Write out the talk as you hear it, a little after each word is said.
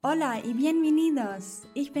Hola y bienvenidos!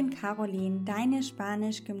 Ich bin Caroline, deine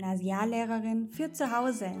Spanisch-Gymnasiallehrerin für zu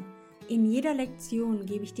Hause. In jeder Lektion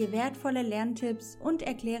gebe ich dir wertvolle Lerntipps und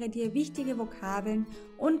erkläre dir wichtige Vokabeln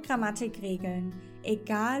und Grammatikregeln,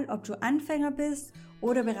 egal ob du Anfänger bist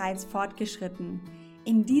oder bereits fortgeschritten.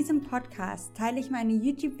 In diesem Podcast teile ich meine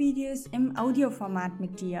YouTube-Videos im Audioformat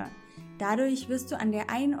mit dir. Dadurch wirst du an der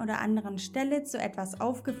einen oder anderen Stelle zu etwas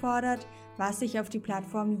aufgefordert, was sich auf die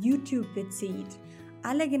Plattform YouTube bezieht.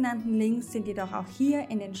 Alle genannten Links sind jedoch auch hier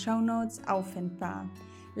in den Shownotes auffindbar.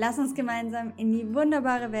 Lass uns gemeinsam in die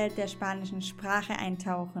wunderbare Welt der spanischen Sprache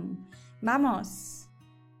eintauchen. Vamos!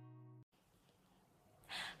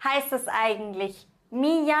 Heißt es eigentlich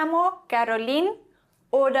Me llamo Caroline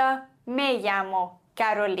oder Me llamo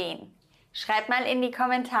Caroline? Schreib mal in die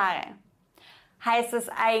Kommentare. Heißt es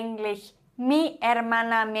eigentlich Mi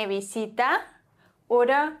hermana me visita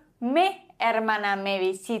oder Me hermana me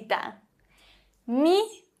visita? Mi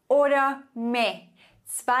oder me.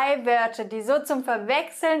 Zwei Wörter, die so zum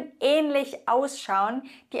Verwechseln ähnlich ausschauen,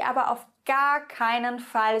 die aber auf gar keinen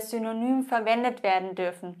Fall synonym verwendet werden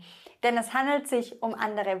dürfen. Denn es handelt sich um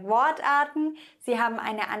andere Wortarten, sie haben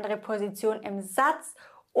eine andere Position im Satz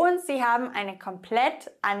und sie haben eine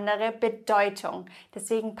komplett andere Bedeutung.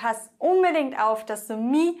 Deswegen pass unbedingt auf, dass du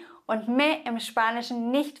mi und me im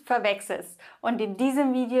Spanischen nicht verwechselst. Und in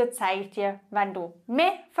diesem Video zeige ich dir, wann du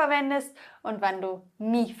me verwendest und wann du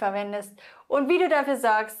mi verwendest und wie du dafür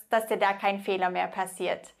sorgst, dass dir da kein Fehler mehr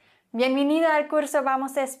passiert. Bienvenido al curso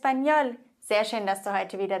Vamos Español. Sehr schön, dass du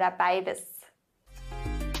heute wieder dabei bist.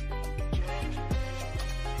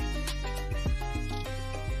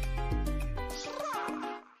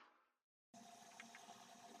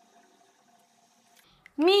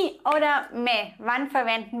 Mi oder me, wann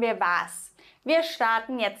verwenden wir was? Wir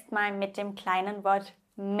starten jetzt mal mit dem kleinen Wort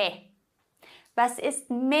me. Was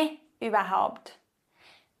ist me überhaupt?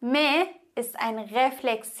 Me ist ein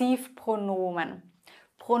Reflexivpronomen.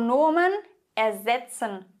 Pronomen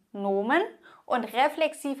ersetzen Nomen und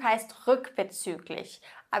reflexiv heißt rückbezüglich.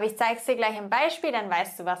 Aber ich zeige es dir gleich im Beispiel, dann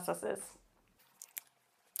weißt du, was das ist.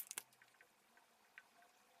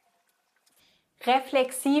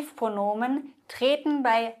 Reflexivpronomen treten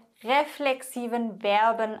bei reflexiven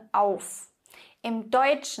Verben auf. Im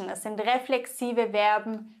Deutschen es sind reflexive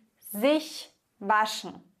Verben sich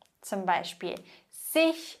waschen, zum Beispiel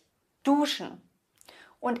sich duschen.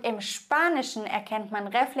 Und im Spanischen erkennt man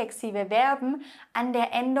reflexive Verben an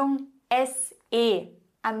der Endung se,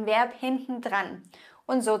 am Verb hinten dran.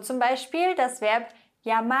 Und so zum Beispiel das Verb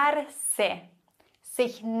llamarse,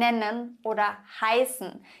 sich nennen oder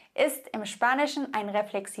heißen, ist im Spanischen ein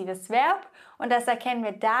reflexives Verb und das erkennen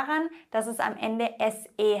wir daran, dass es am Ende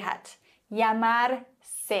se hat. Llamarse.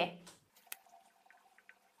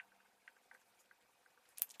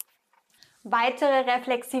 Weitere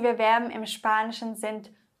reflexive Verben im Spanischen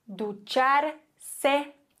sind ducharse,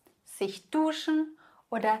 sich duschen,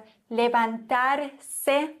 oder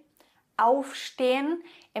levantarse, aufstehen.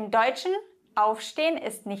 Im Deutschen aufstehen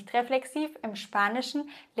ist nicht reflexiv, im Spanischen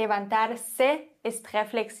levantarse ist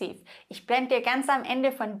reflexiv. Ich blende dir ganz am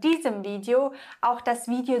Ende von diesem Video auch das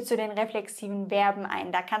Video zu den reflexiven Verben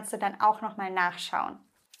ein. Da kannst du dann auch nochmal nachschauen.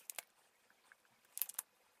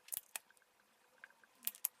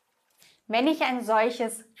 Wenn ich ein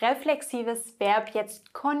solches reflexives Verb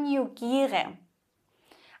jetzt konjugiere,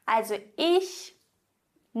 also ich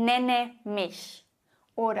nenne mich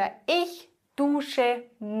oder ich dusche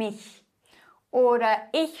mich oder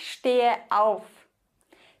ich stehe auf,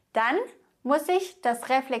 dann muss ich das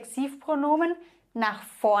Reflexivpronomen nach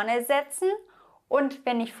vorne setzen und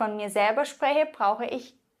wenn ich von mir selber spreche, brauche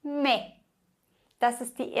ich me. Das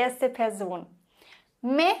ist die erste Person.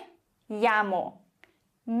 Me llamo,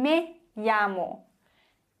 me llamo,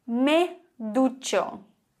 me ducho,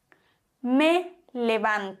 me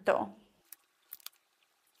levanto.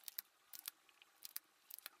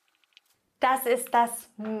 Das ist das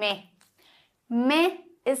me. Me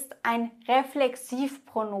ist ein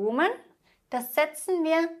Reflexivpronomen. Das setzen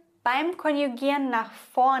wir beim Konjugieren nach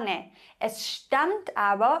vorne. Es stammt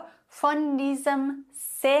aber von diesem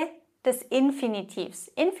se des Infinitivs.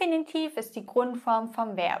 Infinitiv ist die Grundform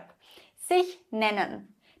vom Verb. Sich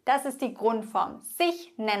nennen. Das ist die Grundform.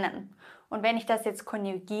 Sich nennen. Und wenn ich das jetzt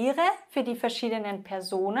konjugiere für die verschiedenen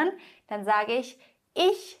Personen, dann sage ich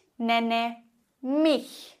nenne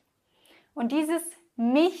mich. Und dieses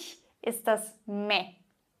mich ist das me.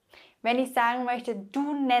 Wenn ich sagen möchte,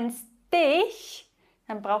 du nennst dich,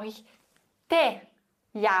 dann brauche ich te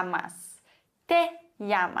llamas. Te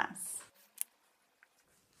llamas.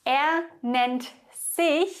 Er nennt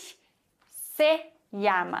sich, se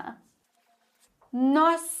llama.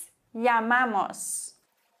 Nos llamamos.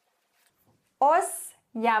 Os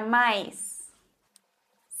llamáis.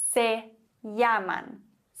 Se llaman.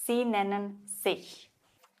 Sie nennen sich.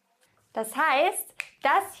 Das heißt,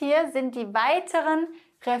 das hier sind die weiteren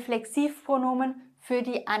Reflexivpronomen für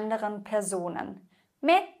die anderen Personen.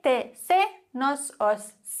 Me, te, se, nos,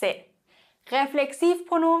 os, se.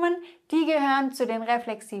 Reflexivpronomen, die gehören zu den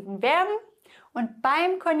reflexiven Verben und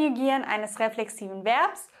beim Konjugieren eines reflexiven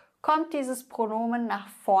Verbs kommt dieses Pronomen nach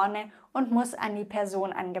vorne und muss an die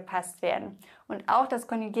Person angepasst werden. Und auch das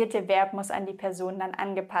konjugierte Verb muss an die Person dann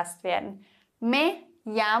angepasst werden. Me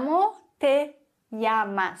llamo, te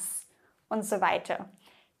llamas und so weiter.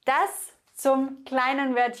 Das zum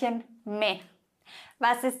kleinen Wörtchen me.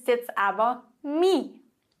 Was ist jetzt aber mi?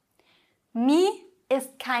 Mi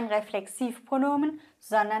ist kein Reflexivpronomen,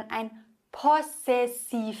 sondern ein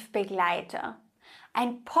Possessivbegleiter.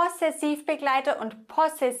 Ein Possessivbegleiter und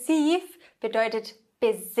possessiv bedeutet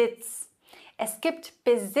Besitz. Es gibt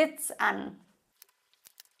Besitz an.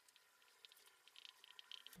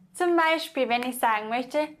 Zum Beispiel, wenn ich sagen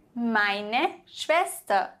möchte, meine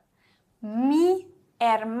Schwester, mi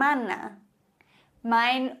hermana,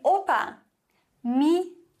 mein Opa,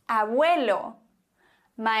 mi abuelo,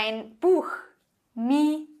 mein Buch,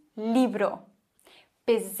 mi libro.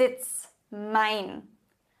 Besitz, mein.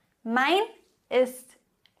 Mein ist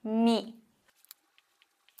mi.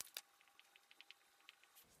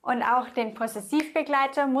 Und auch den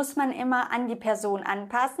Possessivbegleiter muss man immer an die Person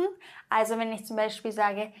anpassen. Also wenn ich zum Beispiel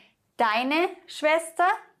sage, deine Schwester,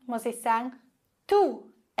 muss ich sagen,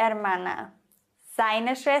 tu hermana.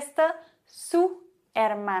 Seine Schwester, su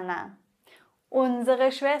hermana.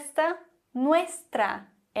 Unsere Schwester, nuestra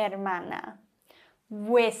hermana.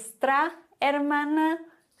 Vuestra hermana,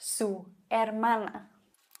 su hermana.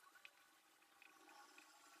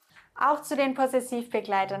 Auch zu den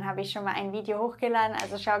Possessivbegleitern habe ich schon mal ein Video hochgeladen,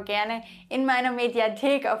 also schau gerne in meiner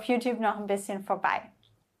Mediathek auf YouTube noch ein bisschen vorbei.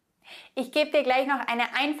 Ich gebe dir gleich noch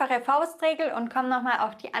eine einfache Faustregel und komme nochmal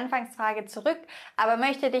auf die Anfangsfrage zurück, aber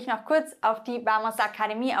möchte dich noch kurz auf die Vamos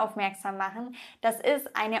Akademie aufmerksam machen. Das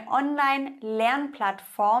ist eine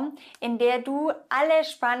Online-Lernplattform, in der du alle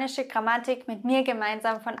spanische Grammatik mit mir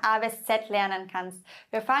gemeinsam von A bis Z lernen kannst.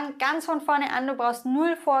 Wir fangen ganz von vorne an, du brauchst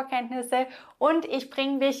 0 Vorkenntnisse und ich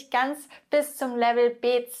bringe dich ganz bis zum Level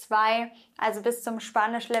B2, also bis zum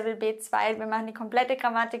Spanisch-Level B2. Wir machen die komplette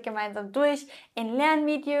Grammatik gemeinsam durch in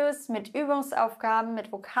Lernvideos, mit Übungsaufgaben,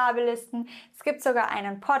 mit Vokabellisten. Es gibt sogar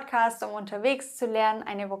einen Podcast, um unterwegs zu lernen,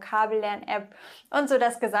 eine Vokabellern-App und so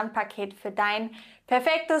das Gesamtpaket für dein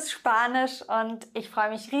perfektes Spanisch. Und ich freue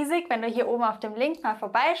mich riesig, wenn du hier oben auf dem Link mal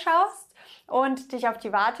vorbeischaust und dich auf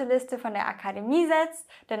die Warteliste von der Akademie setzt,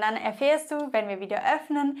 denn dann erfährst du, wenn wir wieder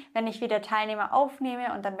öffnen, wenn ich wieder Teilnehmer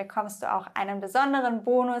aufnehme und dann bekommst du auch einen besonderen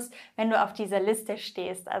Bonus, wenn du auf dieser Liste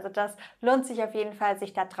stehst. Also das lohnt sich auf jeden Fall,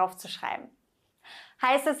 sich da drauf zu schreiben.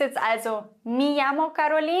 Heißt es jetzt also me llamo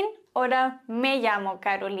Caroline oder me llamo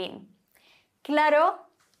Caroline? Claro,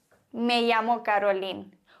 me llamo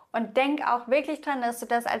Caroline. Und denk auch wirklich dran, dass du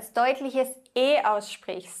das als deutliches E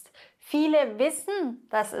aussprichst. Viele wissen,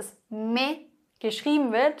 dass es me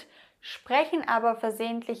geschrieben wird, sprechen aber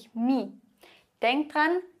versehentlich mi. Denk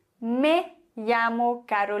dran, me llamo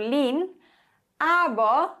Caroline,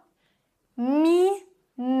 aber mi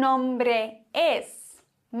nombre es.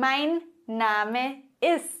 Mein Name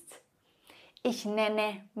ist. Ich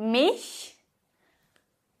nenne mich.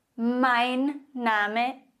 Mein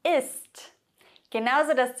Name ist.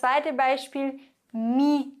 Genauso das zweite Beispiel,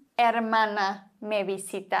 mi hermana me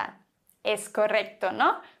visita. Es correcto,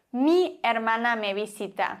 ¿no? Mi hermana me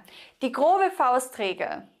visita. Die grobe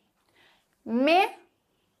Faustregel. Me,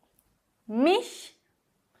 mich,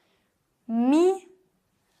 mi,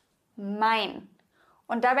 mein.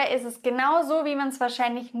 Und dabei ist es genau so, wie man es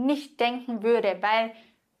wahrscheinlich nicht denken würde, weil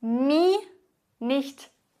mi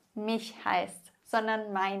nicht mich heißt,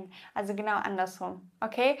 sondern mein. Also genau andersrum.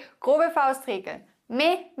 Okay? Grobe Faustregel.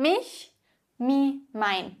 Me, mich, mi,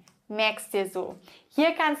 mein. Merkst dir so.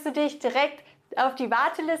 Hier kannst du dich direkt auf die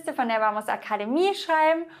Warteliste von der Vamos Akademie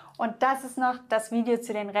schreiben und das ist noch das Video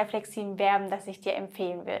zu den reflexiven Verben, das ich dir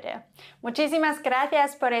empfehlen würde. Muchísimas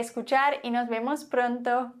gracias por escuchar y nos vemos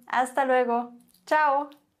pronto. Hasta luego. Ciao.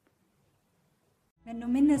 Wenn du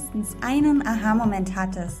mindestens einen Aha-Moment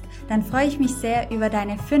hattest, dann freue ich mich sehr über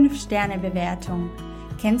deine 5-Sterne-Bewertung.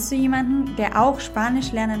 Kennst du jemanden, der auch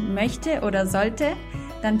Spanisch lernen möchte oder sollte?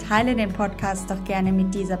 Dann teile den Podcast doch gerne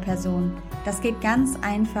mit dieser Person. Das geht ganz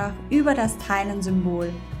einfach über das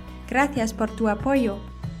Teilen-Symbol. Gracias por tu apoyo.